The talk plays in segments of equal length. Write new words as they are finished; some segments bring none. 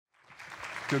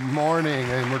Good morning,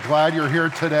 and we're glad you're here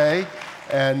today.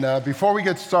 And before we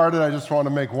get started, I just want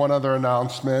to make one other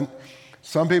announcement.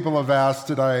 Some people have asked,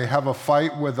 did I have a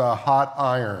fight with a hot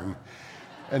iron?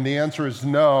 And the answer is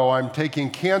no. I'm taking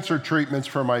cancer treatments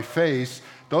for my face.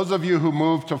 Those of you who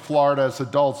moved to Florida as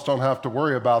adults don't have to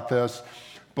worry about this,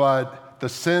 but the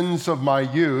sins of my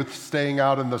youth, staying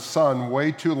out in the sun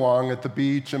way too long at the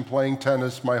beach and playing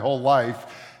tennis my whole life,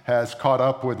 has caught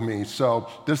up with me. So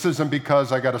this isn't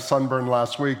because I got a sunburn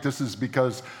last week. This is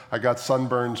because I got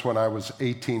sunburns when I was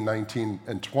 18, 19,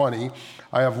 and 20.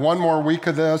 I have one more week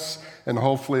of this, and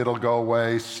hopefully it'll go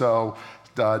away. So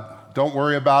don't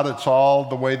worry about it. It's all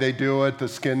the way they do it. The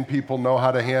skin people know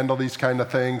how to handle these kind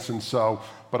of things.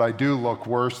 But I do look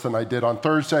worse than I did on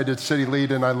Thursday. I did City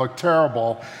Lead, and I looked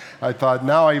terrible. I thought,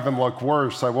 now I even look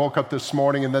worse. I woke up this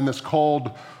morning, and then this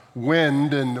cold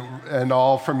wind and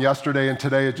all from yesterday and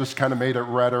today, it just kind of made it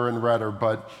redder and redder.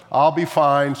 But I'll be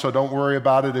fine, so don't worry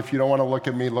about it. If you don't want to look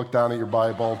at me, look down at your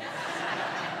Bible.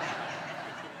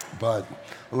 But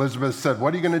Elizabeth said,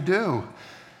 what are you going to do?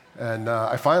 And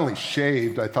I finally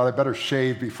shaved. I thought I better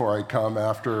shave before I come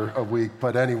after a week.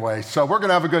 But anyway, so we're going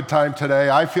to have a good time today.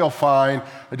 I feel fine.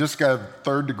 I just got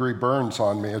third-degree burns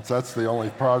on me. That's the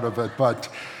only part of it. But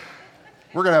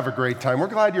we're going to have a great time. We're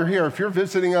glad you're here. If you're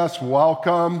visiting us,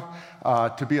 welcome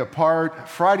to be a part.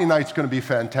 Friday night's going to be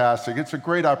fantastic. It's a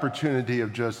great opportunity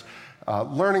of just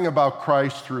learning about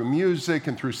Christ through music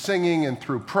and through singing and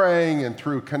through praying and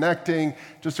through connecting.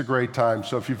 Just a great time.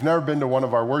 So if you've never been to one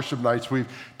of our worship nights, we've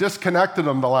disconnected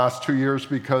them the last 2 years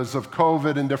because of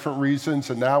COVID and different reasons,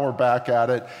 and now we're back at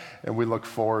it, and we look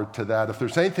forward to that. If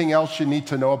there's anything else you need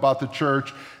to know about the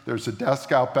church, there's a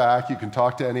desk out back. You can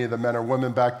talk to any of the men or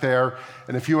women back there.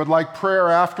 And if you would like prayer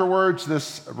afterwards,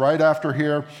 this right after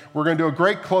here, we're going to do a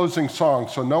great closing song.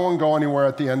 So no one go anywhere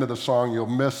at the end of the song. You'll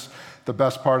miss the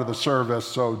best part of the service.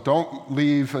 So don't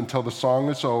leave until the song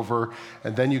is over,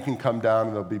 and then you can come down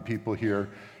and there'll be people here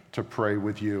to pray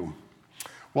with you.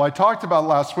 Well, I talked about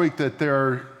last week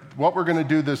that what we're going to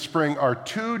do this spring are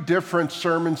two different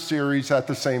sermon series at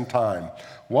the same time.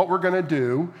 What we're going to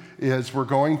do is we're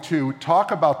going to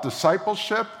talk about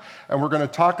discipleship, and we're going to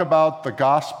talk about the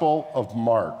Gospel of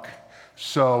Mark.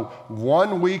 So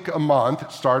 1 week a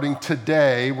month, starting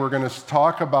today, we're going to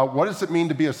talk about what does it mean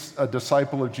to be a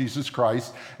disciple of Jesus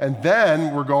Christ, and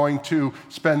then we're going to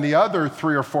spend the other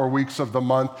 3 or 4 weeks of the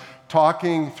month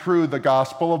talking through the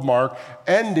Gospel of Mark,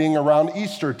 ending around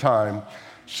Easter time.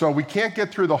 So we can't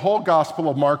get through the whole Gospel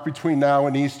of Mark between now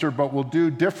and Easter, but we'll do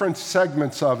different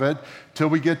segments of it till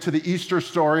we get to the Easter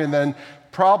story, and then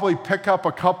probably pick up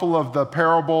a couple of the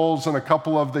parables and a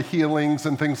couple of the healings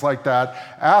and things like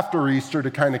that after Easter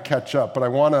to kind of catch up. But I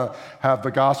want to have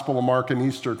the Gospel of Mark and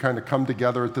Easter kind of come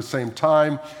together at the same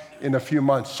time in a few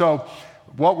months. So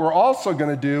what we're also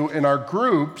going to do in our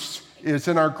groups is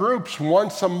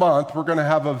once a month, we're going to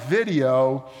have a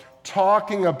video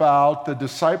talking about the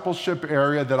discipleship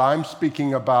area that I'm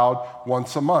speaking about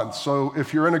once a month. So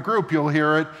if you're in a group, you'll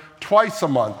hear it twice a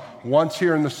month, once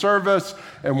here in the service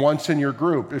and once in your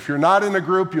group. If you're not in a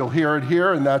group, you'll hear it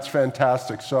here, and that's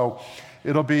fantastic. So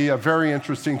it'll be a very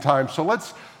interesting time. So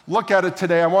let's look at it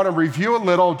today. I want to review a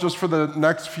little just for the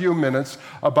next few minutes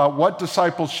about what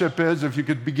discipleship is. If you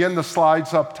could begin the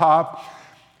slides up top.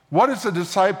 What is a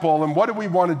disciple, and what do we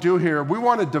want to do here? We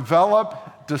want to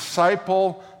develop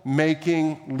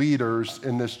disciple-making leaders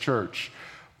in this church.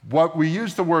 We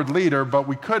use the word leader, but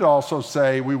we could also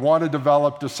say we want to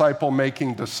develop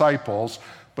disciple-making disciples,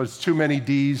 but it's too many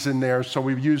D's in there, so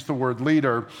we've used the word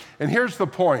leader. And here's the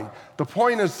point. The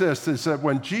point is this, is that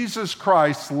when Jesus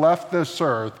Christ left this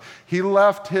earth, he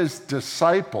left his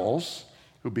disciples,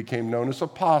 who became known as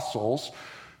apostles,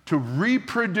 to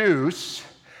reproduce,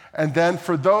 and then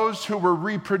for those who were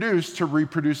reproduced, to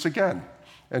reproduce again,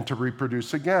 and to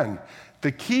reproduce again.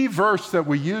 The key verse that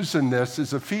we use in this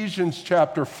is Ephesians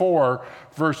chapter 4,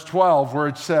 verse 12, where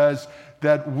it says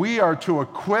that we are to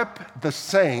equip the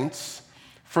saints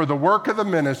for the work of the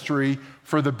ministry,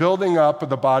 for the building up of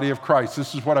the body of Christ.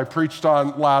 This is what I preached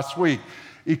on last week.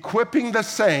 Equipping the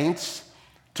saints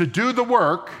to do the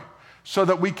work so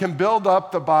that we can build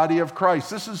up the body of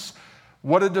Christ. This is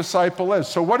what a disciple is.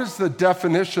 So what is the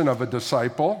definition of a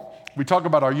disciple? We talk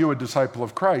about, are you a disciple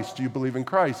of Christ? Do you believe in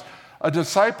Christ? A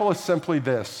disciple is simply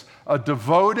this, a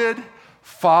devoted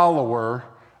follower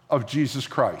of Jesus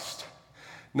Christ.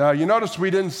 Now, you notice we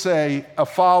didn't say a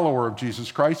follower of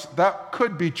Jesus Christ. That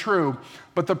could be true,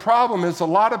 but the problem is a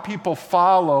lot of people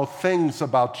follow things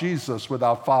about Jesus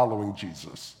without following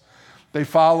Jesus. They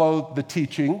follow the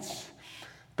teachings.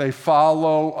 They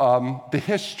follow the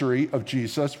history of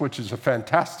Jesus, which is a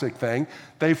fantastic thing.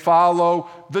 They follow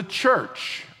the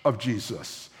church of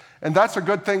Jesus. And that's a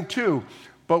good thing too.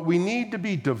 But we need to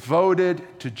be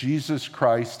devoted to Jesus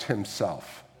Christ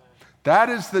himself. That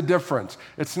is the difference.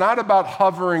 It's not about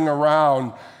hovering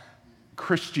around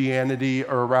Christianity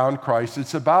or around Christ.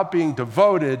 It's about being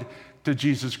devoted to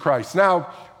Jesus Christ.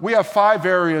 Now, we have 5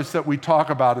 areas that we talk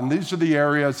about, and these are the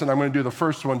areas, and I'm going to do the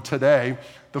first one today.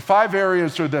 The 5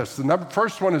 areas are this. The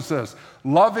first one is this: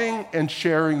 loving and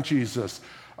sharing Jesus.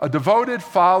 A devoted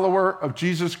follower of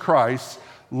Jesus Christ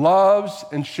loves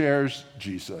and shares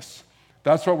Jesus.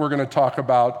 That's what we're going to talk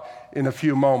about in a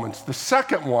few moments. The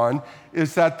second one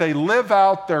is that they live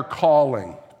out their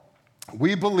calling.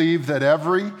 We believe that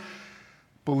every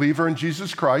believer in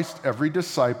Jesus Christ, every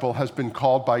disciple, has been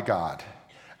called by God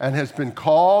and has been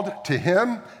called to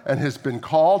him and has been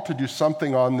called to do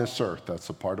something on this earth. That's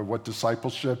a part of what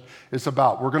discipleship is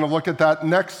about. We're going to look at that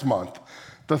next month.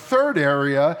 The third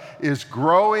area is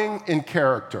growing in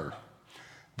character.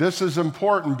 This is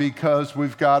important because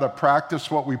we've got to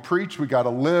practice what we preach. We've got to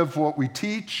live what we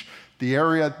teach.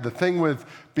 The thing with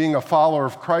being a follower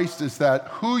of Christ is that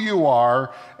who you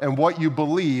are and what you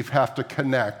believe have to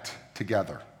connect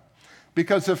together.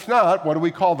 Because if not, what do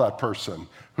we call that person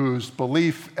whose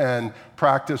belief and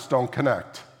practice don't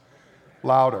connect?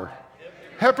 Louder.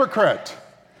 Hypocrite.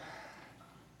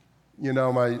 You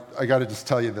know, I got to just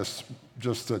tell you this,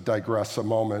 just to digress a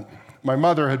moment. My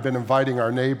mother had been inviting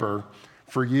our neighbor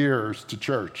for years to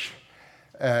church,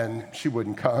 and she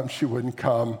wouldn't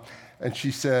come. And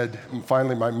she said, and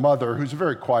finally my mother, who's a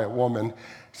very quiet woman,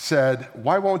 said,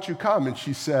 "Why won't you come?" And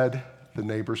she said, the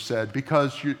neighbor said,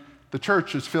 "Because the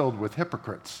church is filled with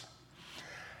hypocrites."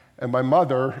 And my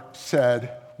mother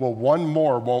said, "Well, one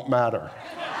more won't matter."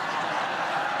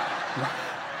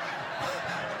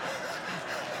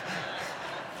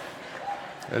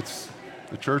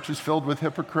 The church is filled with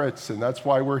hypocrites, and that's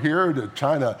why we're here, to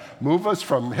try to move us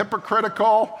from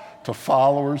hypocritical to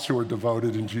followers who are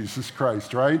devoted in Jesus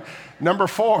Christ, right? Number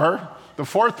 4, the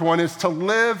fourth one is to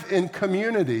live in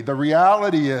community. The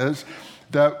reality is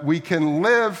that we can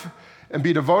live and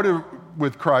be devoted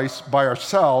with Christ by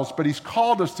ourselves, but he's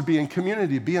called us to be in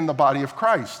community, be in the body of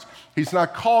Christ. He's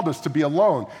not called us to be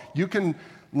alone. You can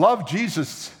love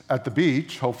Jesus at the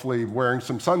beach, hopefully wearing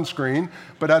some sunscreen,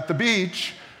 but at the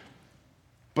beach.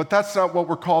 But that's not what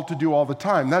we're called to do all the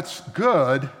time. That's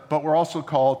good, but we're also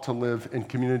called to live in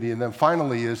community. And then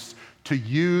finally is to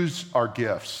use our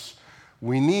gifts.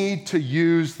 We need to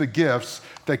use the gifts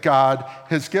that God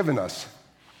has given us.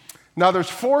 Now, there's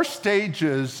 4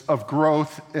 stages of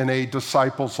growth in a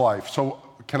disciple's life. So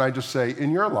can I just say,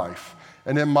 in your life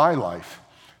and in my life,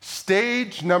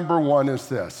 stage number 1 is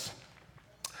this: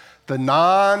 the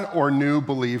non or new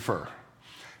believer.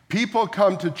 People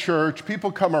come to church,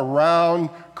 people come around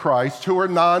Christ who are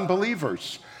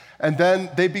non-believers, and then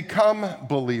they become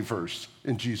believers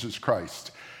in Jesus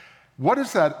Christ. What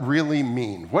does that really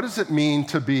mean? What does it mean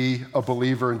to be a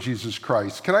believer in Jesus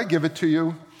Christ? Can I give it to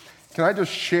you? Can I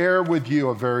just share with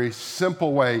you a very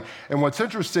simple way? And what's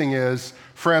interesting is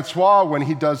Francois, when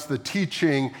he does the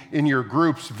teaching in your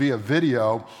groups via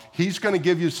video, he's going to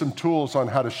give you some tools on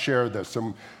how to share this.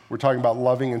 And we're talking about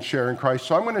loving and sharing Christ.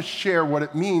 So I'm going to share what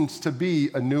it means to be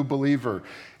a new believer.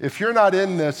 If you're not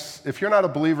in this, if you're not a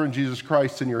believer in Jesus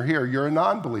Christ and you're here, you're a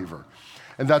non-believer.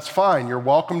 And that's fine. You're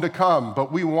welcome to come.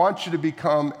 But we want you to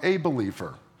become a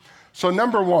believer. So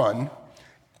number 1,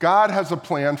 God has a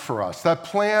plan for us. That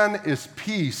plan is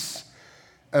peace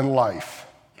and life.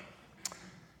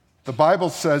 The Bible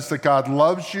says that God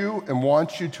loves you and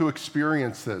wants you to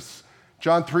experience this.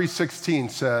 John 3:16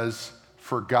 says,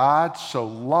 "For God so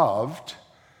loved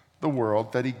the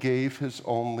world that he gave his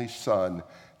only Son,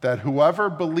 that whoever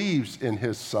believes in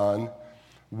his Son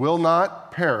will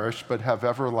not perish but have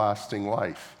everlasting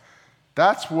life."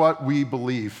 That's what we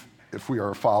believe if we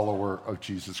are a follower of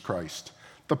Jesus Christ.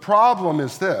 The problem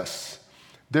is this: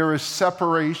 there is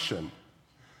separation.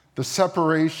 The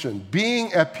separation.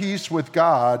 Being at peace with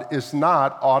God is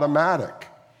not automatic,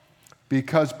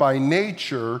 because by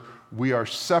nature we are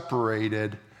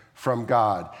separated from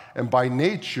God. And by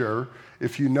nature,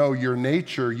 if you know your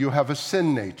nature, you have a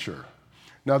sin nature.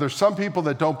 Now, there's some people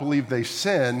that don't believe they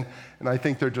sin, and I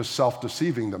think they're just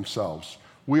self-deceiving themselves.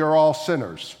 We are all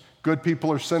sinners. Good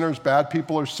people are sinners, bad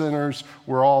people are sinners,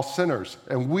 we're all sinners.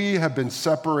 And we have been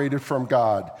separated from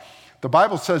God. The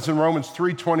Bible says in Romans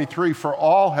 3:23, "For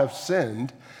all have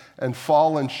sinned and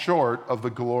fallen short of the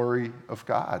glory of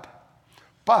God."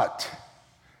 But,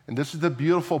 and this is the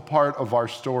beautiful part of our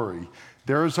story,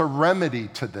 there is a remedy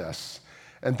to this.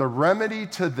 And the remedy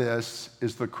to this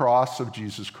is the cross of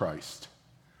Jesus Christ.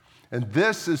 And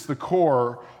this is the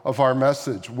core of our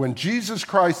message. When Jesus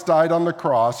Christ died on the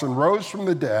cross and rose from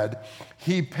the dead,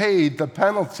 he paid the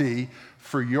penalty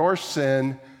for your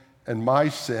sin and my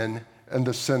sin and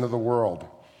the sin of the world.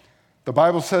 The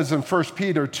Bible says in 1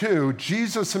 Peter 2,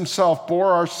 Jesus himself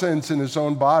bore our sins in his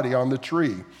own body on the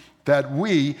tree, that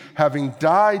we, having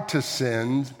died to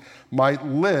sin, might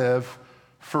live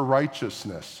for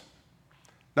righteousness.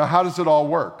 Now, how does it all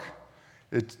work?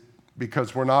 It's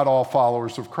because we're not all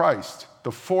followers of Christ.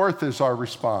 The fourth is our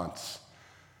response.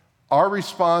 Our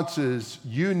response is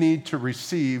you need to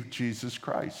receive Jesus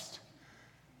Christ.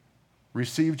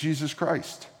 Receive Jesus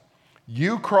Christ.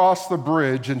 You cross the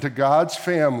bridge into God's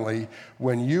family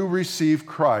when you receive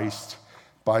Christ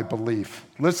by belief.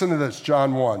 Listen to this,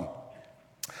 John 1.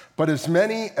 But as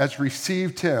many as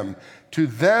received him, to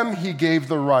them he gave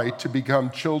the right to become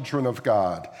children of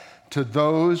God, to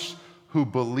those who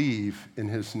believe in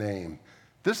his name.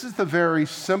 This is the very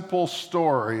simple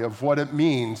story of what it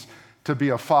means to be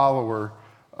a follower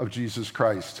of Jesus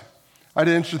Christ. I had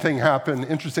an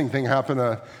interesting thing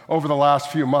happen over the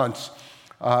last few months.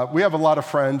 We have a lot of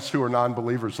friends who are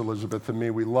non-believers, Elizabeth and me.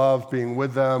 We love being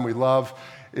with them. We love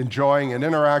enjoying and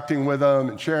interacting with them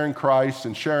and sharing Christ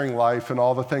and sharing life and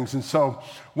all the things. And so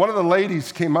one of the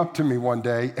ladies came up to me one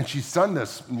day, and she's done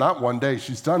this, not one day,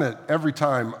 she's done it every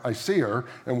time I see her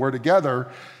and we're together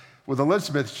with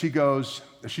Elizabeth. She goes,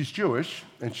 she's Jewish,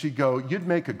 and she'd go, "You'd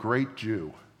make a great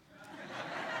Jew."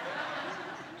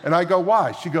 And I go,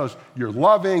 "Why?" She goes, "You're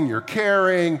loving, you're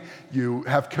caring, you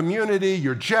have community,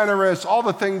 you're generous, all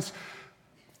the things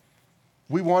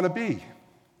we want to be."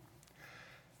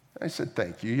 I said,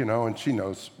 "Thank you," and she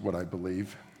knows what I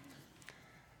believe.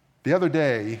 The other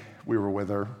day, we were with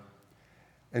her,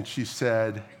 and she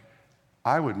said,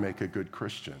 "I would make a good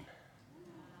Christian."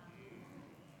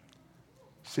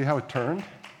 See how it turned?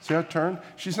 See how it turned?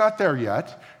 She's not there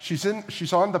yet. She's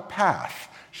on the path.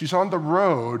 She's on the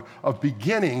road of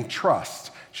beginning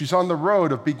trust. She's on the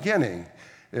road of beginning.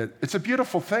 It's a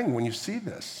beautiful thing when you see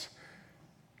this.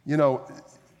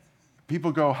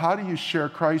 People go, "How do you share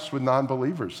Christ with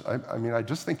non-believers?" I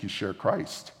just think you share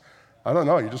Christ. I don't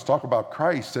know. You just talk about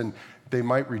Christ, and they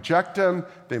might reject him.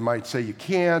 They might say you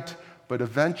can't, but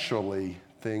eventually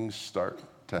things start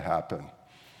to happen.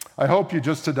 I hope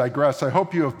to digress, I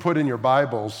hope you have put in your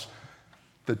Bibles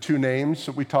the two names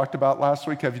that we talked about last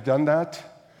week. Have you done that?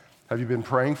 Have you been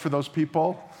praying for those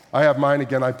people? I have mine.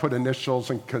 Again, I put initials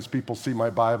because people see my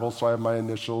Bible, so I have my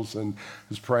initials and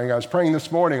was praying. I was praying this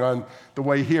morning on the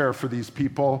way here for these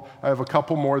people. I have a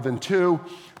couple more than two,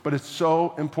 but it's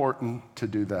so important to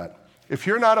do that. If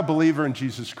you're not a believer in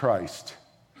Jesus Christ,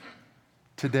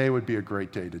 today would be a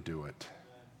great day to do it.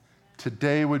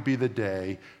 Today would be the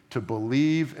day to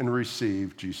believe and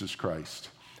receive Jesus Christ.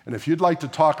 And if you'd like to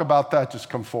talk about that, just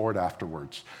come forward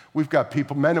afterwards. We've got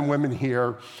people, men and women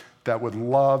here, that would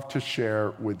love to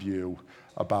share with you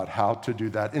about how to do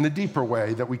that in a deeper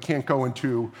way that we can't go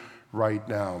into right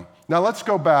now. Now let's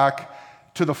go back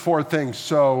to the four things.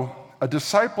 So a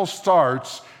disciple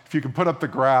starts, if you can put up the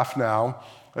graph now,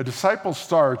 a disciple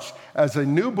starts as a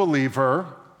new believer.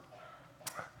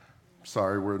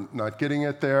 Sorry, we're not getting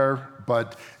it there,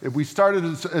 but if we started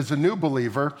as a new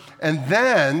believer, and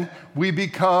then we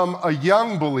become a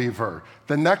young believer.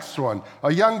 The next one,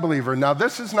 a young believer. Now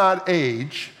this is not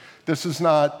age. This is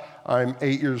not, I'm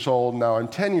 8 years old, now I'm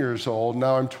 10 years old,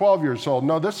 now I'm 12 years old.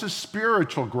 No, this is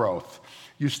spiritual growth.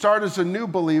 You start as a new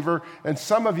believer, and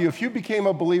some of you, if you became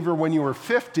a believer when you were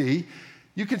 50,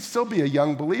 you could still be a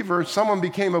young believer. Someone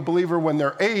became a believer when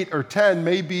they're 8 or 10,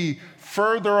 maybe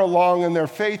further along in their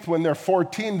faith when they're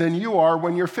 14 than you are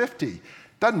when you're 50.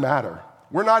 Doesn't matter.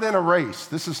 We're not in a race.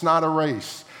 This is not a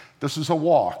race. This is a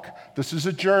walk. This is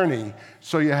a journey.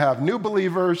 So you have new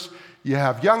believers, you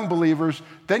have young believers,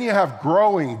 then you have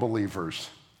growing believers.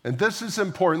 And this is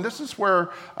important. This is where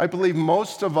I believe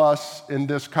most of us in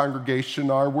this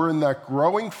congregation are. We're in that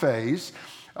growing phase,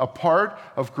 a part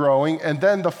of growing. And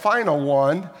then the final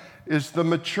one is the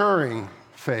maturing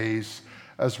phase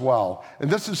as well. And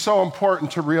this is so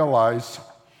important to realize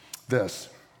this.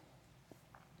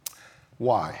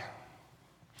 Why?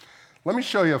 Let me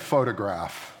show you a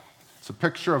photograph. It's a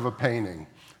picture of a painting.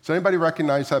 Does anybody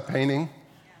recognize that painting?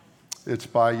 It's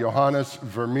by Johannes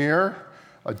Vermeer,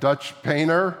 a Dutch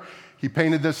painter. He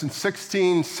painted this in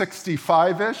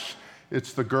 1665-ish.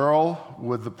 It's The Girl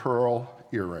with the Pearl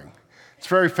Earring. It's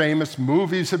very famous.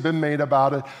 Movies have been made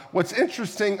about it. What's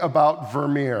interesting about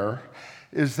Vermeer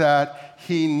is that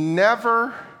he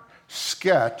never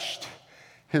sketched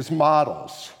his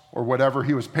models. or whatever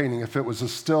he was painting, if it was a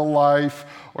still life,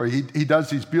 or he does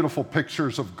these beautiful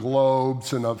pictures of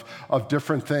globes and of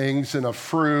different things and of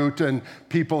fruit and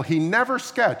people. He never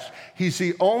sketched. He's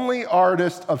the only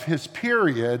artist of his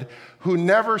period who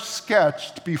never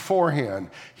sketched beforehand.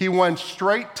 He went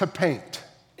straight to paint.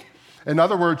 In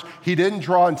other words, he didn't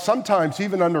draw, and sometimes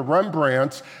even under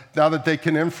Rembrandt's, now that they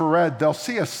can infrared, they'll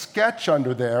see a sketch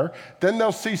under there, then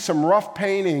they'll see some rough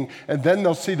painting, and then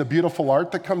they'll see the beautiful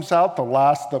art that comes out,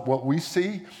 what we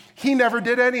see. He never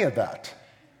did any of that.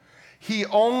 He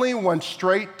only went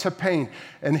straight to paint.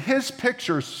 And his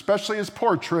pictures, especially his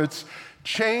portraits,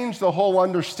 changed the whole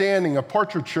understanding of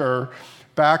portraiture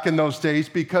back in those days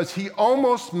because he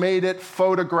almost made it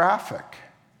photographic.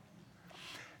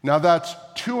 Now that's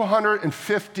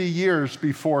 250 years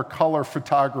before color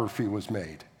photography was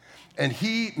made. And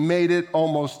he made it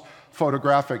almost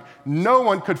photographic. No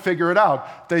one could figure it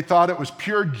out. They thought it was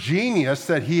pure genius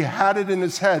that he had it in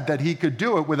his head that he could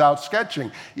do it without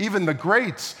sketching. Even the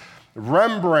greats,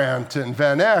 Rembrandt and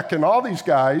Van Eyck and all these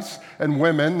guys and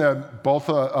women, both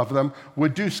of them,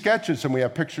 would do sketches. And we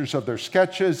have pictures of their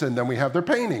sketches and then we have their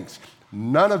paintings.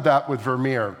 None of that with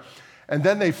Vermeer. And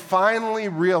then they finally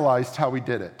realized how he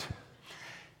did it.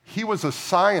 He was a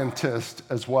scientist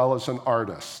as well as an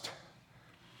artist.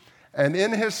 And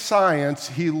in his science,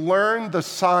 he learned the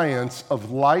science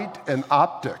of light and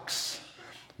optics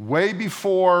way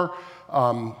before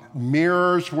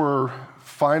mirrors were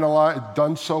finalized,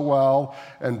 done so well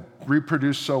and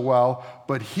reproduced so well.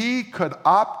 But he could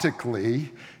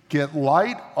optically get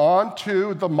light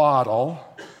onto the model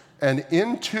and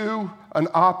into an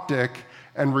optic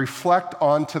and reflect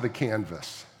onto the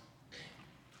canvas.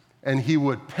 And he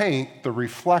would paint the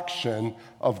reflection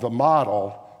of the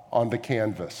model on the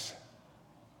canvas.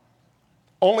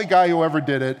 Only guy who ever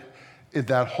did it in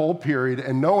that whole period,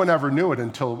 and no one ever knew it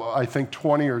until I think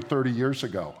 20 or 30 years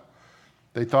ago.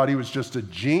 They thought he was just a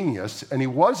genius, and he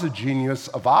was a genius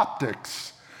of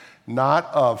optics, not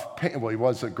of paint. Well, he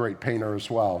was a great painter as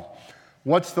well.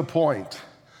 What's the point?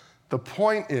 The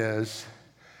point is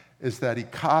that he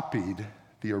copied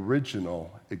the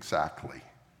original exactly.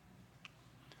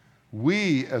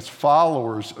 We, as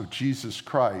followers of Jesus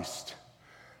Christ,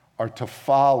 are to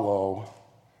follow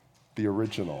the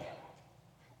original,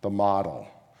 the model.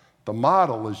 The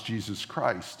model is Jesus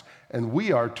Christ, and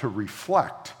we are to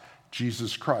reflect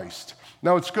Jesus Christ.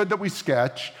 Now, it's good that we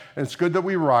sketch, and it's good that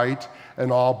we write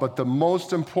and all, but the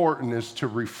most important is to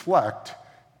reflect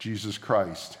Jesus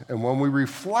Christ. And when we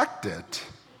reflect it,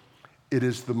 it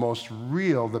is the most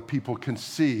real that people can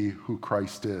see who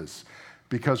Christ is.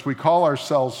 Because we call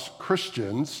ourselves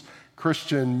Christians.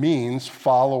 Christian means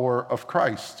follower of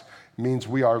Christ. It means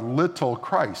we are little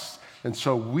Christ. And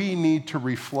so we need to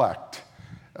reflect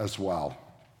as well.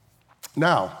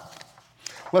 Now,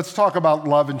 let's talk about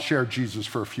love and share Jesus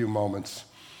for a few moments.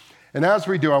 And as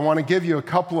we do, I want to give you a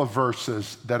couple of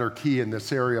verses that are key in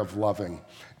this area of loving.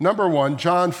 Number one,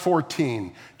 John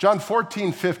 14. John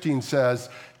 14:15 says,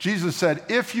 Jesus said,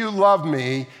 "If you love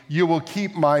me, you will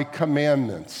keep my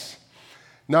commandments."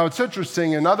 Now, it's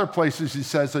interesting. In other places, he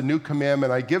says, "A new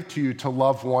commandment I give to you, to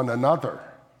love one another."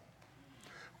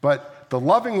 But the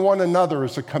loving one another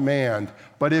is a command.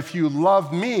 But if you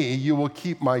love me, you will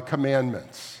keep my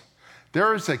commandments.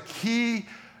 There is a key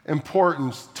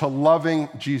importance to loving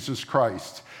Jesus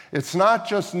Christ. It's not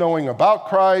just knowing about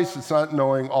Christ, it's not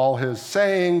knowing all his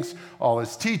sayings, all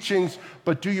his teachings,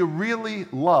 but do you really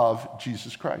love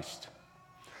Jesus Christ?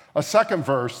 A second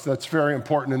verse that's very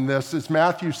important in this is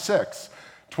Matthew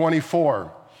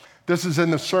 6:24. This is in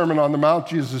the Sermon on the Mount,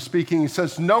 Jesus is speaking. He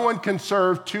says, "No one can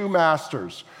serve two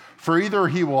masters, for either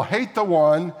he will hate the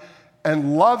one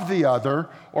and love the other,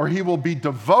 or he will be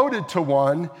devoted to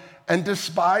one and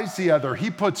despise the other." He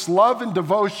puts love and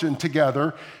devotion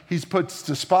together. He puts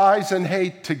despise and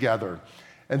hate together.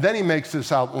 And then he makes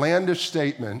this outlandish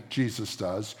statement, Jesus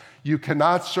does: you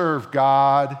cannot serve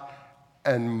God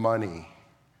and money.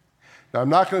 Now, I'm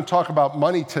not going to talk about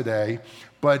money today,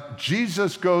 but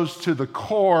Jesus goes to the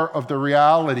core of the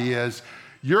reality is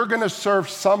you're going to serve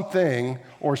something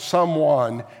or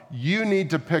someone, you need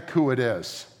to pick who it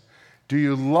is. Do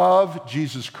you love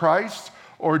Jesus Christ,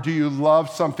 or do you love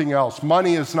something else?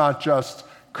 Money is not just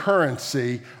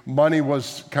currency. Money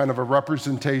was kind of a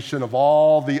representation of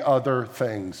all the other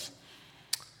things.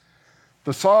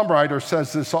 The psalm writer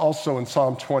says this also in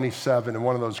Psalm 27, in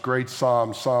one of those great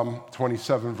psalms, Psalm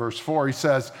 27, verse 4. He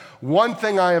says, "One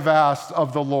thing I have asked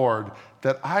of the Lord,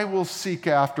 that I will seek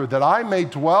after, that I may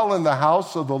dwell in the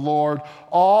house of the Lord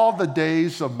all the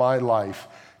days of my life,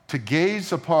 to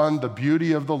gaze upon the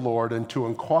beauty of the Lord and to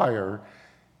inquire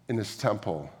in his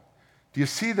temple." Do you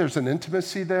see there's an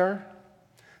intimacy there?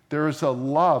 There is a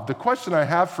love. The question I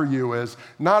have for you is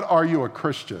not, are you a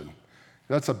Christian?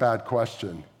 That's a bad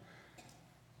question.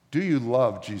 Do you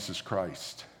love Jesus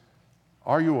Christ?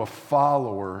 Are you a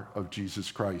follower of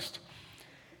Jesus Christ?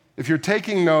 If you're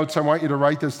taking notes, I want you to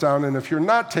write this down. And if you're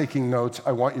not taking notes,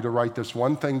 I want you to write this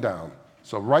one thing down.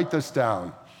 So write this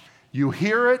down. You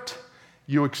hear it,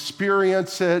 you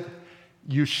experience it,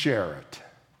 you share it.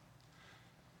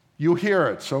 You hear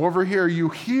it. So over here, you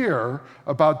hear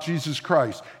about Jesus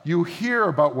Christ. You hear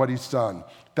about what he's done.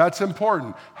 That's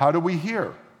important. How do we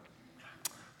hear?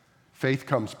 Faith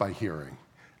comes by hearing.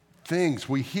 Things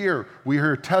we hear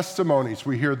testimonies,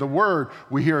 we hear the word,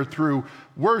 we hear it through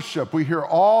worship, we hear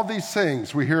all these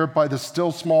things. We hear it by the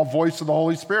still small voice of the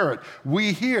Holy Spirit.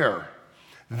 We hear.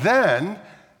 Then,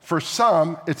 for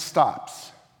some, it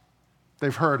stops.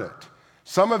 They've heard it.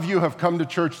 Some of you have come to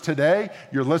church today,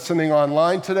 you're listening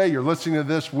online today, you're listening to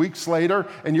this weeks later,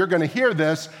 and you're going to hear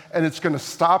this, and it's going to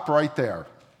stop right there.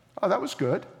 Oh, that was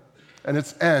good. And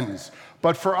it ends.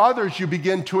 But for others, you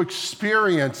begin to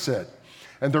experience it.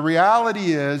 And the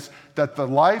reality is that the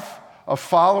life of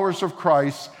followers of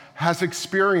Christ has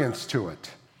experience to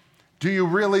it. Do you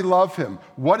really love him?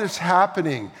 What is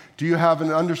happening? Do you have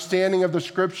an understanding of the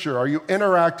scripture? Are you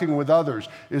interacting with others?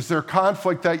 Is there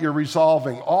conflict that you're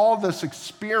resolving? All this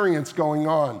experience going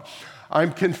on.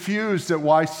 I'm confused at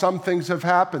why some things have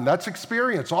happened. That's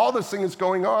experience. All this thing is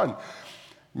going on.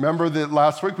 Remember that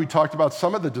last week we talked about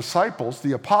some of the disciples,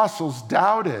 the apostles,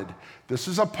 doubted. This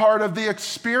is a part of the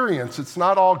experience. It's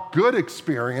not all good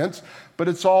experience, but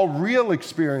it's all real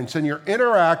experience. And you're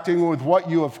interacting with what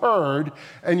you have heard,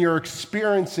 and you're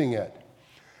experiencing it.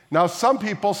 Now, some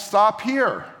people stop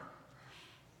here.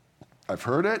 I've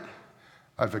heard it,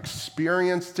 I've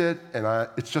experienced it, and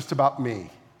it's just about me.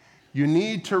 You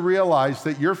need to realize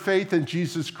that your faith in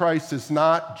Jesus Christ is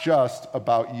not just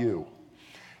about you.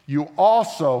 You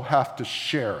also have to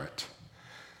share it.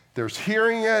 There's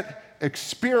hearing it,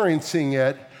 experiencing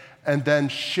it, and then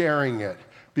sharing it.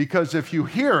 Because if you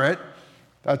hear it,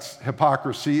 that's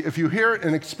hypocrisy. If you hear it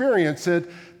and experience it,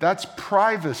 that's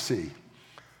privacy.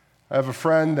 I have a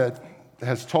friend that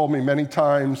has told me many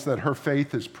times that her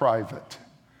faith is private.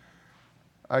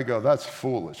 I go, that's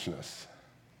foolishness.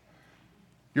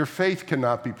 Your faith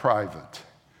cannot be private.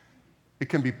 It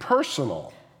can be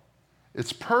personal.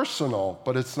 It's personal,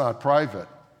 but it's not private.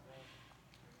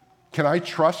 Can I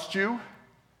trust you?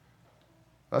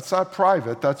 That's not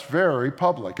private, that's very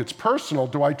public. It's personal.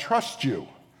 Do I trust you?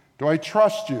 Do I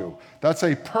trust you? That's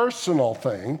a personal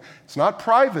thing. It's not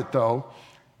private, though.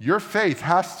 Your faith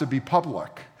has to be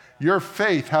public. Your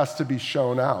faith has to be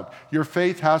shown out. Your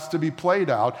faith has to be played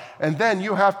out. And then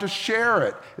you have to share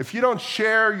it. If you don't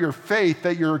share your faith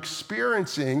that you're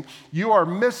experiencing, you are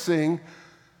missing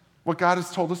what God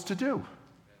has told us to do.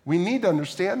 We need to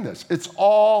understand this. It's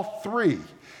all three.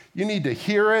 You need to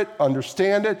hear it,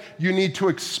 understand it, you need to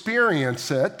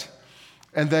experience it,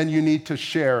 and then you need to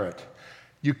share it.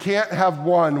 You can't have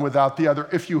one without the other.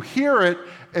 If you hear it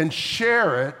and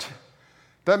share it,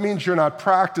 that means you're not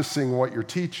practicing what you're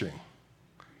teaching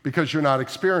because you're not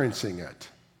experiencing it.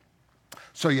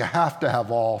 So you have to have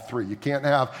all three. You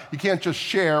can't just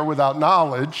share without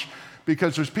knowledge,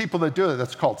 because there's people that do it.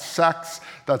 That's called sects,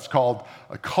 that's called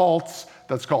cults,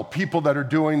 that's called people that are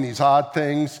doing these odd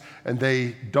things, and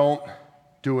they don't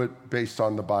do it based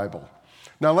on the Bible.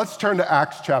 Now let's turn to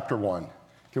Acts chapter 1.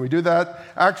 Can we do that?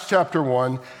 Acts chapter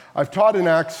 1. I've taught in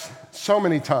Acts so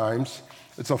many times.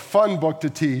 It's a fun book to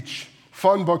teach,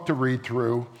 fun book to read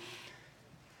through.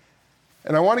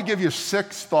 And I want to give you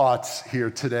 6 thoughts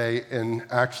here today in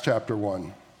Acts chapter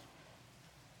 1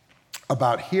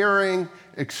 about hearing,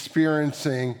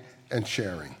 experiencing, and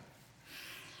sharing.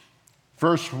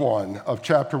 Verse 1 of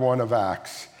chapter 1 of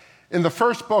Acts. In the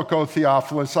first book, O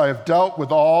Theophilus, I have dealt with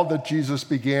all that Jesus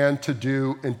began to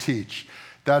do and teach.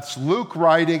 That's Luke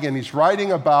writing, and he's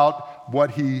writing about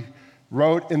what he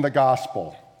wrote in the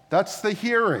gospel. That's the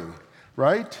hearing,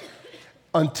 right?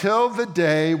 Until the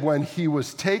day when he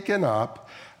was taken up,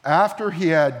 after he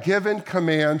had given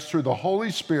commands through the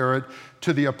Holy Spirit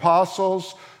to the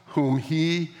apostles whom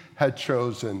he had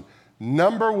chosen.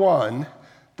 Number 1,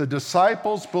 the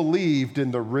disciples believed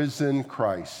in the risen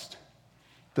Christ.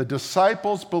 The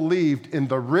disciples believed in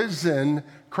the risen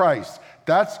Christ.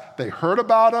 They heard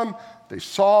about him, they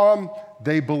saw him,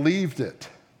 they believed it.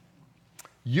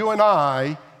 You and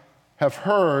I have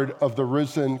heard of the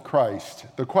risen Christ.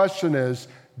 The question is,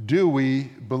 do we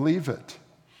believe it?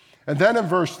 And then in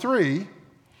verse 3,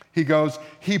 he goes,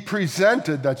 he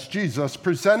presented, that's Jesus,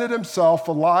 presented himself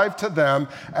alive to them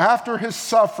after his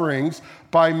sufferings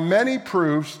by many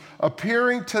proofs,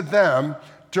 appearing to them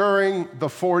during the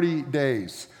 40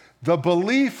 days. The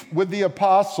belief with the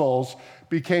apostles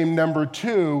became number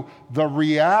 2, the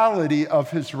reality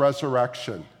of his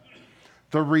resurrection.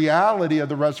 The reality of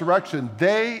the resurrection.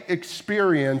 They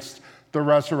experienced the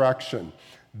resurrection.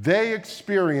 They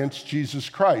experienced Jesus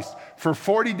Christ. For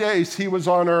 40 days, he was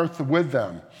on earth with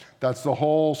them. That's the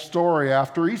whole story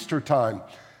after Easter time.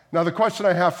 Now, the question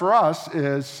I have for us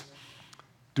is,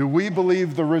 do we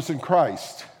believe the risen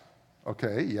Christ?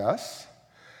 Okay, yes.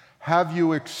 Have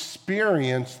you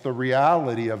experienced the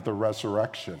reality of the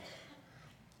resurrection?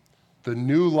 The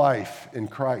new life in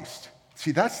Christ.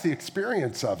 See, that's the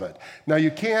experience of it. Now,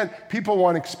 people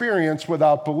want experience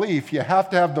without belief. You have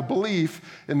to have the belief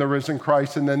in the risen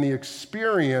Christ and then the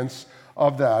experience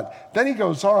of that. Then he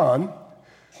goes on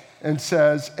and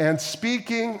says, and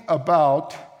speaking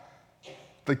about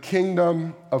the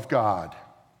kingdom of God,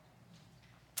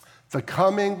 the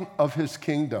coming of his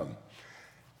kingdom.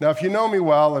 Now, if you know me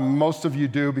well, and most of you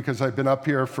do because I've been up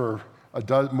here for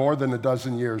more than a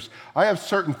dozen years, I have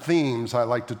certain themes I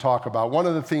like to talk about. One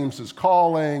of the themes is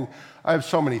calling. I have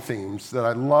so many themes that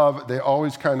I love. They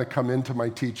always kind of come into my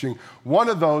teaching. One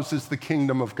of those is the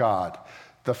kingdom of God,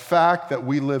 the fact that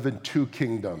we live in 2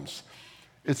 kingdoms.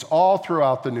 It's all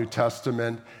throughout the New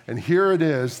Testament, and here it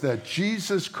is that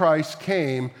Jesus Christ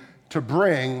came to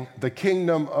bring the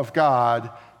kingdom of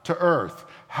God to earth.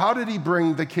 How did he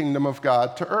bring the kingdom of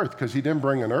God to earth? Because he didn't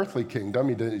bring an earthly kingdom.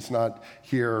 He's not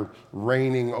here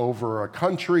reigning over a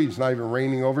country. He's not even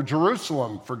reigning over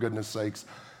Jerusalem, for goodness sakes.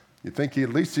 You'd think at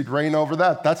least he'd reign over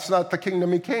that. That's not the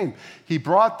kingdom he came. He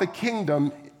brought the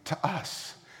kingdom to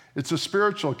us. It's a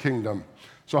spiritual kingdom.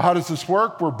 So how does this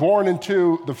work? We're born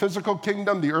into the physical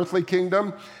kingdom, the earthly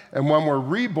kingdom, and when we're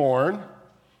reborn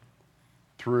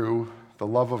through the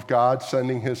love of God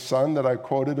sending his son that I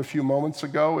quoted a few moments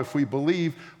ago, if we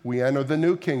believe, we enter the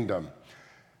new kingdom.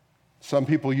 Some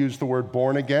people use the word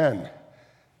born again.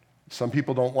 Some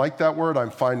people don't like that word.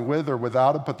 I'm fine with or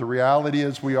without it, but the reality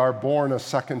is we are born a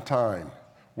second time.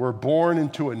 We're born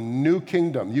into a new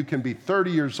kingdom. You can be 30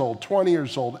 years old, 20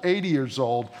 years old, 80 years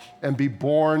old, and be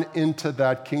born into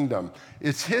that kingdom.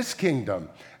 It's his kingdom.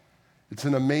 It's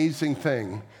an amazing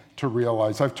thing to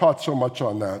realize. I've taught so much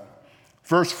on that.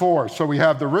 Verse 4, so we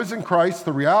have the risen Christ,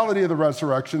 the reality of the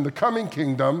resurrection, the coming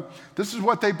kingdom. This is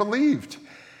what they believed.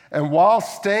 And while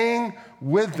staying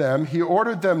with them, he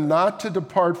ordered them not to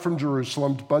depart from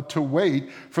Jerusalem, but to wait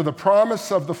for the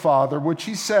promise of the Father, which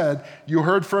he said, you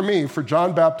heard from me, for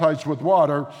John baptized with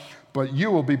water, but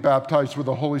you will be baptized with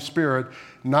the Holy Spirit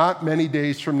not many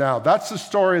days from now. That's the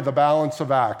story of the balance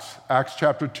of Acts, Acts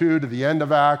chapter 2 to the end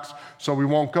of Acts, so we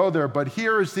won't go there. But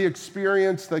here is the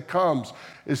experience that comes,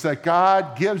 is that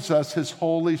God gives us his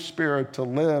Holy Spirit to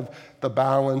live the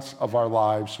balance of our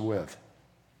lives with.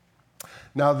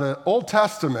 Now, the Old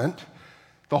Testament,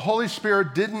 the Holy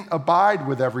Spirit didn't abide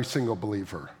with every single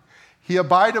believer. He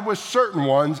abided with certain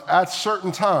ones at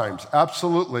certain times,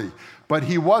 absolutely. But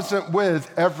he wasn't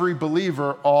with every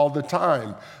believer all the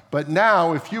time. But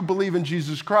now, if you believe in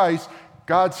Jesus Christ,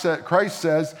 Christ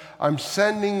says, I'm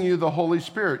sending you the Holy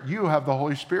Spirit. You have the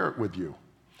Holy Spirit with you.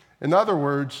 In other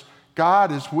words,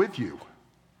 God is with you.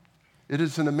 It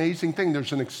is an amazing thing.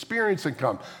 There's an experience that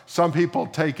comes. Some people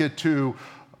take it to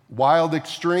wild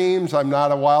extremes. I'm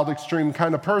not a wild extreme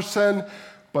kind of person.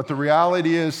 But the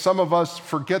reality is some of us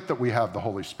forget that we have the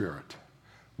Holy Spirit.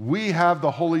 We have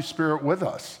the Holy Spirit with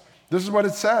us. This is what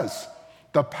it says,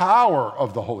 the power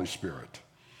of the Holy Spirit.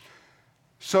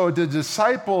 So the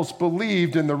disciples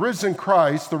believed in the risen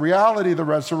Christ, the reality of the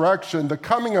resurrection, the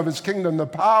coming of his kingdom, the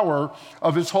power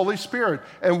of his Holy Spirit.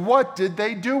 And what did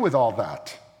they do with all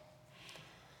that?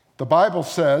 The Bible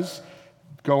says,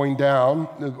 going down,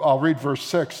 I'll read verse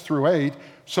 6 through 8,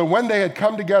 so when they had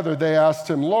come together, they asked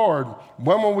him, Lord,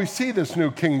 when will we see this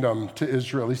new kingdom to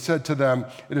Israel? He said to them,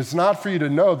 it is not for you to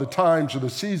know the times or the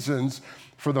seasons,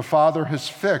 for the Father has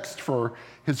fixed for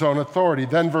his own authority.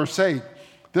 Then verse 8,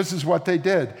 this is what they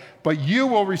did. But you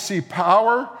will receive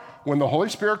power when the Holy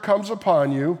Spirit comes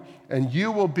upon you, and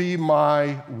you will be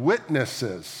my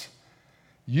witnesses.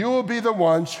 You will be the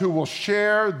ones who will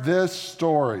share this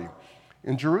story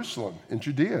in Jerusalem, in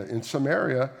Judea, in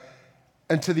Samaria,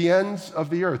 and to the ends of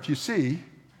the earth. You see,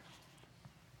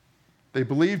 they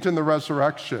believed in the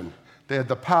resurrection. They had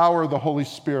the power of the Holy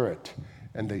Spirit,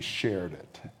 and they shared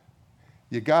it.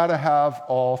 You got to have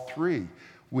all three.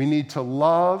 We need to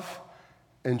love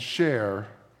and share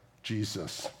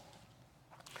Jesus.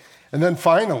 And then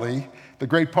finally, the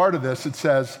great part of this, it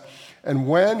says, and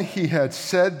when he had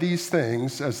said these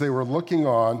things, as they were looking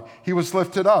on, he was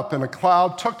lifted up, and a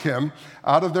cloud took him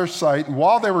out of their sight. And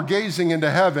while they were gazing into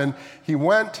heaven, he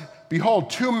went, behold,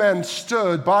 2 men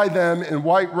stood by them in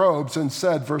white robes and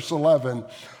said, verse 11,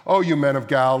 "Oh, you men of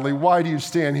Galilee, why do you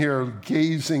stand here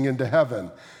gazing into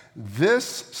heaven? This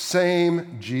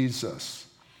same Jesus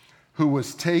who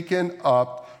was taken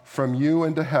up from you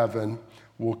into heaven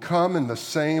will come in the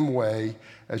same way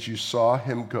as you saw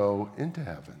him go into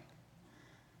heaven."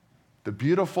 The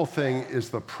beautiful thing is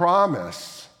the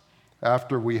promise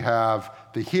after we have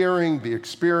the hearing, the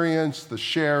experience, the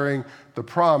sharing, the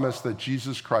promise that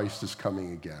Jesus Christ is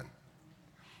coming again.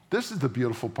 This is the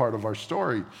beautiful part of our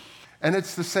story. And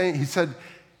it's the same. He said,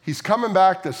 he's coming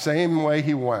back the same way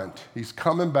he went. He's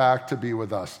coming back to be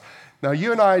with us. Now,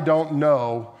 you and I don't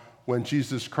know when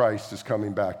Jesus Christ is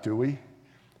coming back, do we?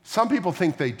 Some people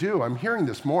think they do. I'm hearing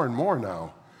this more and more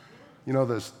now. You know,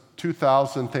 this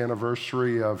 2000th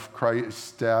anniversary of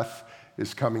Christ's death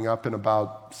is coming up in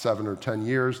about 7 or 10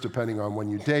 years, depending on when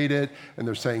you date it, and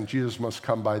they're saying Jesus must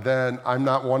come by then. I'm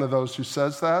not one of those who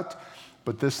says that,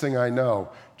 but this thing I know,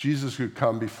 Jesus could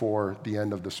come before the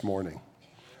end of this morning.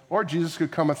 Or Jesus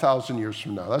could come 1,000 years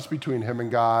from now. That's between him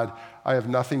and God. I have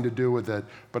nothing to do with it,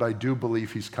 but I do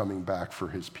believe he's coming back for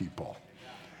his people.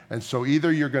 And so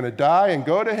either you're going to die and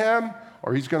go to him,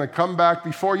 or he's going to come back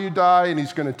before you die and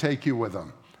he's going to take you with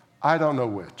him. I don't know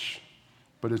which,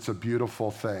 but it's a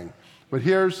beautiful thing. But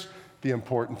here's the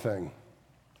important thing,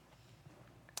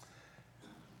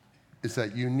 is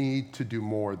that you need to do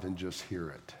more than just hear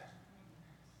it.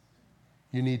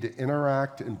 You need to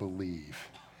interact and believe.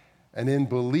 And in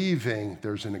believing,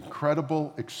 there's an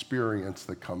incredible experience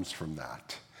that comes from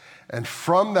that. And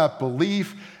from that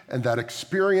belief and that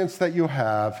experience that you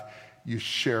have, you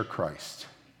share Christ.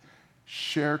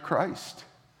 Share Christ.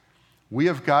 We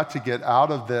have got to get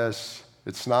out of this.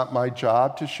 It's not my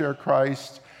job to share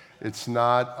Christ. It's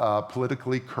not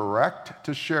politically correct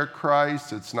to share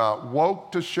Christ. It's not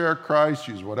woke to share Christ.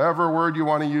 Use whatever word you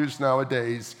want to use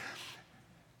nowadays.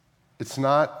 It's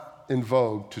not in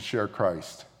vogue to share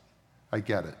Christ. I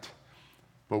get it.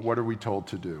 But what are we told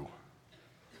to do?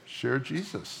 Share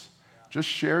Jesus. Just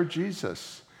share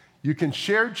Jesus. You can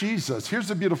share Jesus. Here's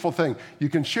the beautiful thing. You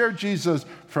can share Jesus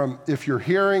from, if you're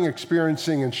hearing,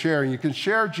 experiencing, and sharing. You can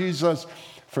share Jesus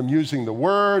from using the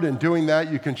word and doing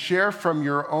that. You can share from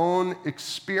your own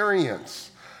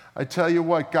experience. I tell you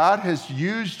what, God has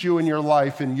used you in your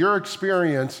life, in your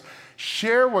experience.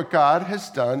 Share what God has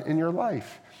done in your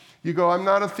life. You go, I'm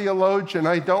not a theologian.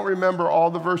 I don't remember all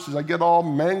the verses. I get all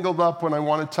mangled up when I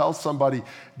want to tell somebody.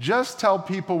 Just tell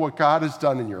people what God has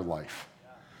done in your life,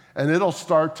 and it'll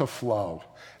start to flow.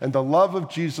 And the love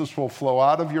of Jesus will flow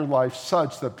out of your life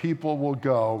such that people will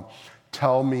go,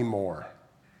 tell me more.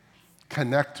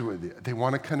 Connect with you. They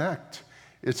want to connect.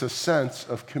 It's a sense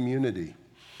of community.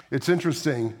 It's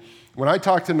interesting. When I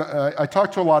talk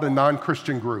to a lot of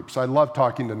non-Christian groups. I love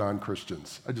talking to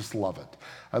non-Christians. I just love it.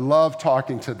 I love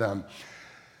talking to them.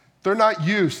 They're not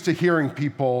used to hearing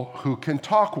people who can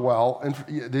talk well, and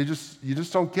you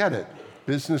just don't get it.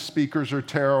 Business speakers are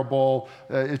terrible.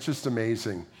 It's just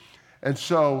amazing. And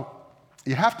so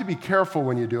you have to be careful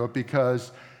when you do it,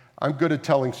 because I'm good at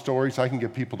telling stories. I can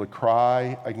get people to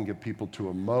cry. I can get people to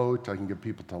emote. I can get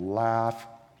people to laugh.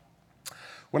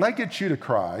 When I get you to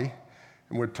cry,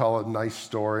 and we'll tell a nice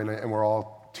story, and we're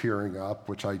all tearing up,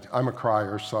 which I'm a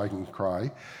crier, so I can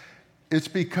cry, it's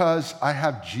because I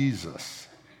have Jesus,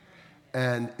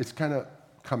 and it's kind of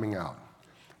coming out.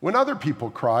 When other people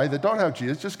cry that don't have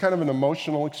Jesus, it's just kind of an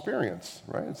emotional experience,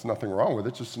 right? It's nothing wrong with it,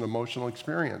 it's just an emotional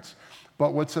experience.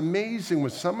 But what's amazing,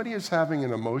 when somebody is having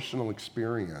an emotional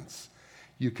experience,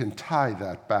 you can tie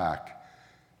that back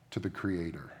to the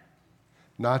Creator,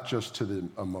 not just to the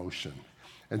emotion.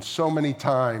 And so many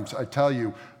times, I tell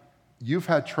you, you've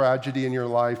had tragedy in your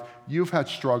life, you've had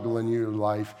struggle in your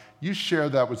life, you share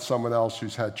that with someone else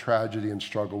who's had tragedy and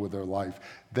struggle with their life.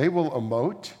 They will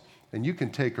emote, and you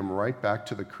can take them right back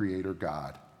to the Creator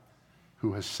God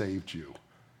who has saved you.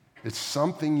 It's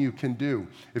something you can do.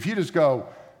 If you just go,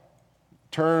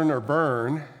 turn or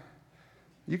burn,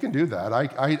 you can do that.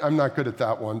 I'm not good at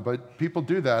that one, but people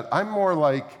do that. I'm more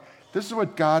like, this is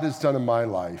what God has done in my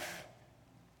life.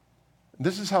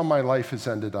 This is how my life has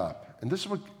ended up.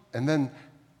 And then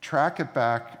track it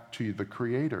back to the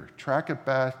Creator. Track it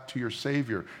back to your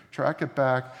Savior. Track it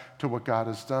back to what God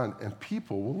has done. And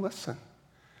people will listen.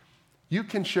 You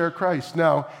can share Christ.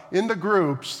 Now, in the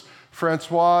groups,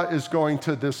 Francois is going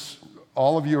to this,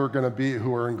 all of you are going to be,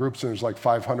 who are in groups, and there's like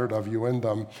 500 of you in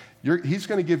them. He's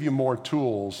going to give you more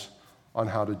tools on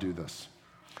how to do this.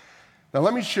 Now,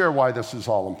 let me share why this is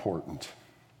all important.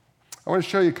 I want to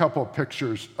show you a couple of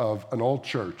pictures of an old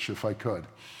church, if I could.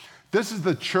 This is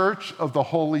the Church of the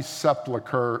Holy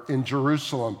Sepulchre in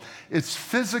Jerusalem. It's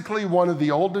physically one of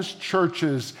the oldest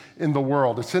churches in the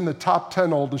world. It's in the top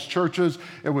 10 oldest churches.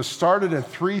 It was started in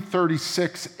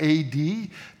 336 AD.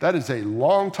 That is a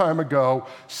long time ago.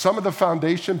 Some of the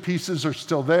foundation pieces are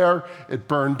still there. It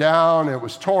burned down, it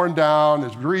was torn down,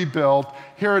 it's rebuilt.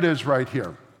 Here it is right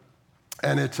here.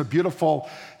 And it's a beautiful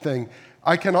thing.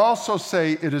 I can also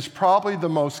say it is probably the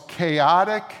most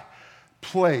chaotic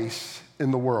place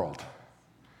in the world.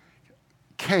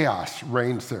 Chaos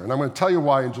reigns there. And I'm going to tell you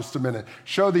why in just a minute.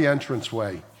 Show the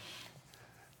entranceway.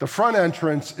 The front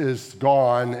entrance is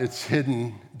gone. It's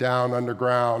hidden down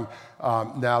underground.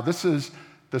 Now, this is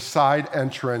the side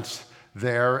entrance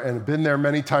there, and I've been there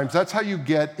many times. That's how you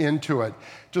get into it.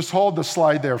 Just hold the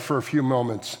slide there for a few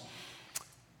moments.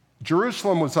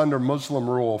 Jerusalem was under Muslim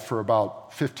rule for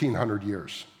about 1,500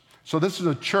 years. So this is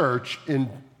a church in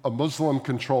a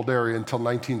Muslim-controlled area until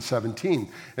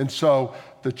 1917. And so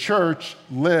the church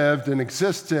lived and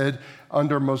existed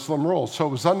under Muslim rule. So it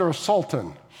was under a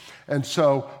sultan. And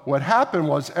so what happened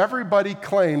was everybody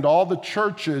claimed, all the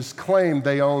churches claimed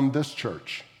they owned this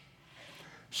church.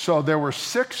 So there were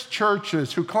 6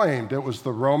 churches who claimed. It was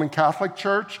the Roman Catholic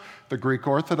Church, the Greek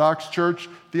Orthodox Church,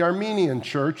 the Armenian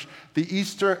Church, the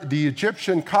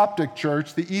Egyptian Coptic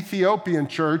Church, the Ethiopian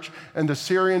Church, and the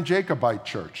Syrian Jacobite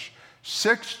Church.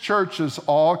 6 churches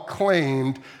all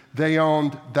claimed they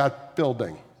owned that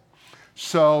building.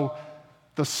 So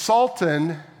the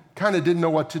Sultan kind of didn't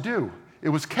know what to do. It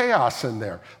was chaos in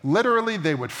there. Literally,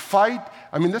 they would fight.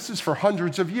 I mean, this is for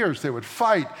hundreds of years. They would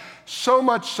fight. So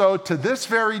much so, to this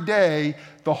very day,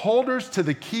 the holders to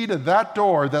the key to that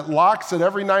door that locks it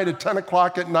every night at 10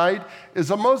 o'clock at night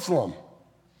is a Muslim.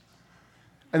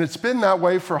 And it's been that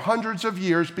way for hundreds of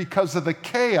years because of the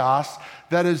chaos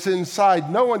that is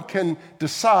inside. No one can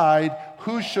decide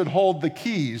who should hold the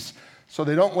keys, so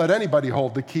they don't let anybody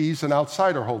hold the keys. An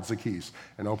outsider holds the keys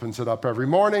and opens it up every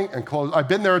morning and closes. I've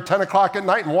been there at 10 o'clock at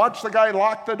night and watched the guy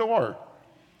lock the door.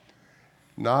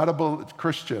 Not a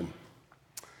Christian.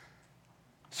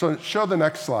 So show the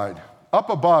next slide. Up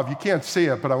above, you can't see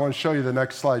it, but I want to show you the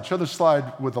next slide. Show the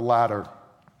slide with the ladder.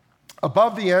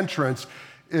 Above the entrance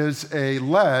is a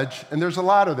ledge, and there's a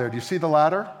ladder there. Do you see the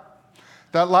ladder?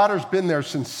 That ladder's been there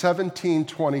since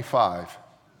 1725.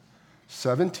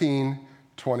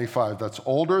 1725. That's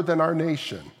older than our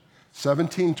nation.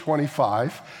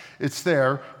 1725. It's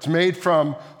there. It's made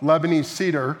from Lebanese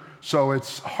cedar, so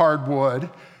it's hardwood.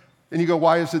 And you go,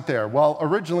 why is it there? Well,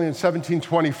 originally in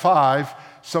 1725,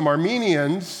 some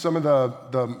Armenians, some of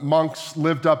the monks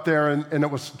lived up there, and it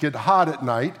was get hot at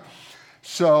night.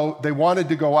 So they wanted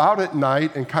to go out at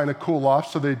night and kind of cool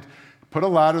off, so they'd put a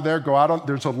ladder there, go out on,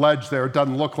 there's a ledge there, it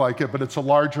doesn't look like it, but it's a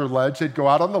larger ledge. They'd go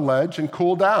out on the ledge and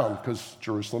cool down, because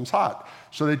Jerusalem's hot.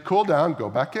 So they'd cool down, go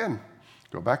back in,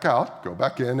 go back out, go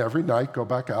back in every night, go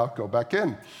back out, go back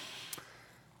in.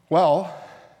 Well,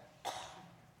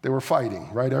 they were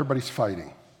fighting, right? Everybody's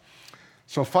fighting.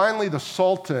 So finally the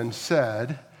Sultan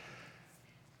said,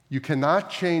 you cannot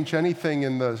change anything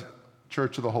in the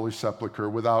Church of the Holy Sepulchre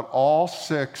without all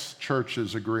 6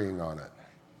 churches agreeing on it.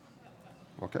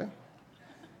 Okay?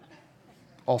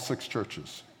 All 6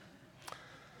 churches.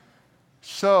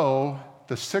 So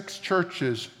the 6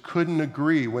 churches couldn't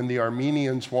agree when the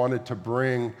Armenians wanted to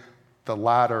bring the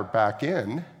ladder back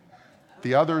in.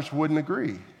 The others wouldn't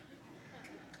agree.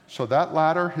 So that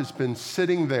ladder has been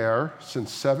sitting there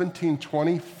since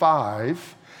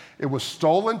 1725. It was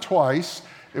stolen twice.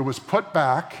 It was put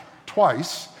back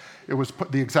twice.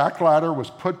 The exact ladder was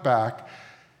put back,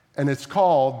 and it's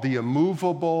called the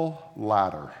immovable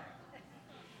ladder.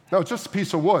 No, it's just a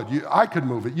piece of wood. I could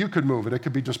move it. You could move it. It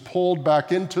could be just pulled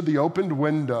back into the opened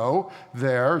window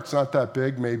there. It's not that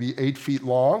big, maybe 8 feet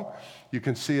long. You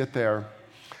can see it there.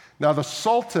 Now, the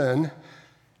Sultan,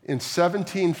 in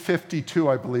 1752,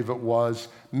 I believe it was,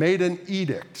 made an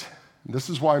edict.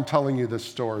 This is why I'm telling you this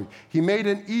story. He made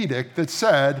an edict that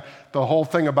said the whole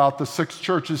thing about the 6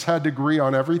 churches had to agree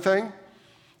on everything.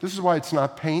 This is why it's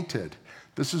not painted.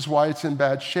 This is why it's in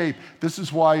bad shape. This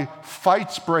is why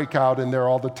fights break out in there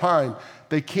all the time.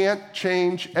 They can't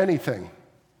change anything.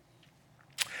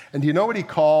 And do you know what he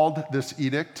called this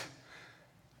edict?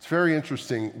 It's very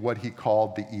interesting what he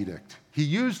called the edict. He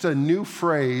used a new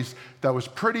phrase that was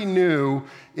pretty new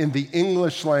in the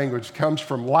English language. It comes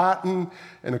from Latin,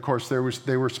 and of course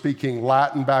they were speaking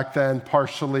Latin back then,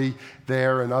 partially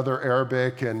there, and other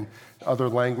Arabic and other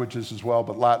languages as well,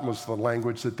 but Latin was the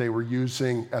language that they were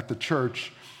using at the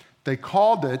church. They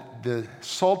called it, the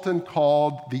Sultan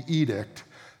called the edict,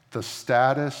 the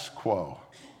status quo.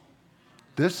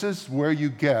 This is where you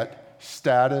get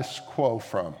status quo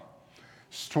from.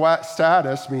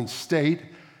 Status means state,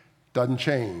 doesn't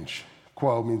change.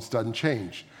 Quo means doesn't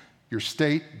change. Your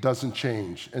state doesn't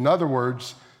change. In other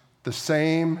words, the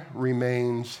same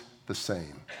remains the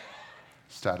same.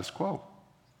 Status quo.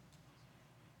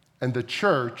 And the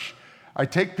church, I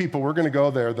take people, we're going to go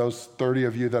there, those 30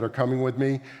 of you that are coming with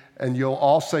me, and you'll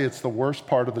all say it's the worst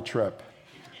part of the trip.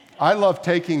 I love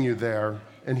taking you there,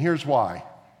 and here's why.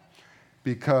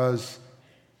 Because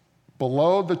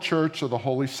below the Church of the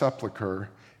Holy Sepulchre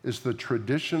is the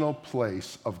traditional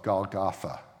place of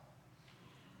Golgotha.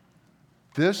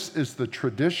 This is the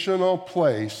traditional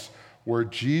place where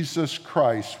Jesus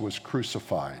Christ was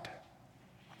crucified.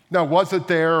 Now, was it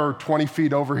there or 20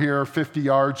 feet over here, 50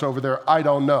 yards over there? I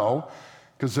don't know,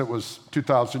 because it was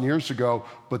 2,000 years ago.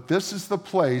 But this is the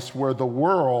place where the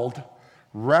world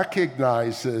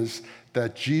recognizes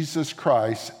that Jesus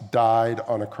Christ died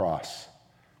on a cross.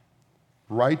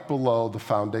 Right below the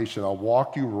foundation. I'll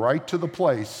walk you right to the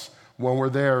place when we're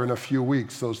there in a few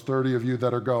weeks, those 30 of you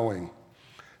that are going.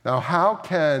 Now, how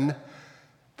can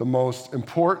the most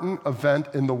important event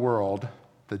in the world,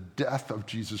 the death of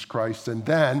Jesus Christ, and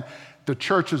then the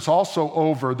church is also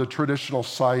over the traditional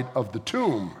site of the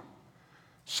tomb.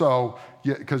 So,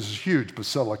 because it's a huge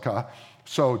basilica,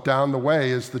 so down the way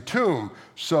is the tomb.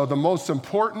 So the most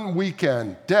important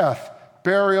weekend, death,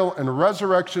 burial, and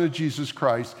resurrection of Jesus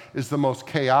Christ, is the most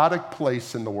chaotic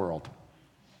place in the world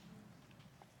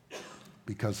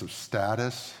because of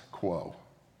status quo.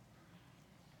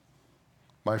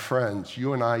 My friends,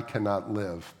 you and I cannot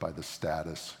live by the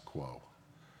status quo.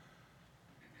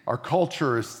 Our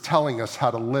culture is telling us how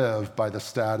to live by the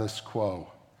status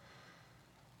quo.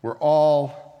 We're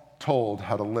all told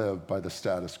how to live by the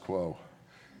status quo.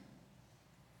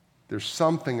 There's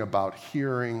something about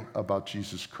hearing about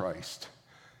Jesus Christ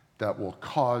that will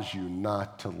cause you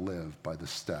not to live by the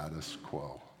status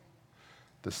quo.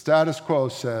 The status quo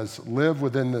says, live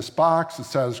within this box. The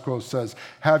status quo says,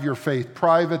 have your faith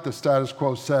private. The status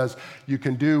quo says, you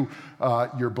can do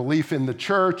your belief in the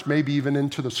church, maybe even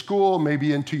into the school,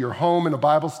 maybe into your home in a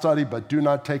Bible study, but do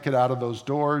not take it out of those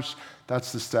doors.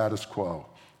 That's the status quo.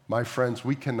 My friends,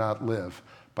 we cannot live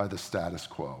by the status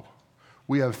quo.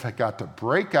 We have got to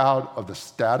break out of the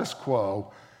status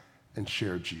quo and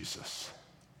share Jesus.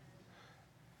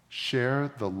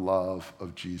 Share the love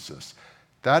of Jesus.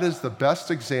 That is the best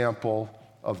example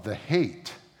of the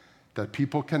hate that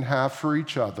people can have for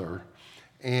each other,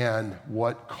 and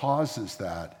what causes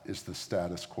that is the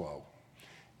status quo.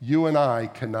 You and I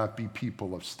cannot be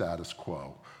people of status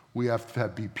quo. We have to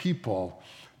be people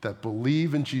that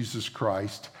believe in Jesus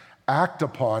Christ, act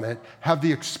upon it, have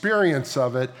the experience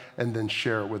of it, and then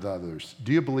share it with others.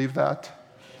 Do you believe that?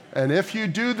 And if you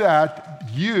do that,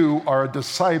 you are a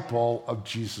disciple of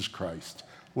Jesus Christ.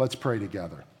 Let's pray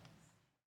together.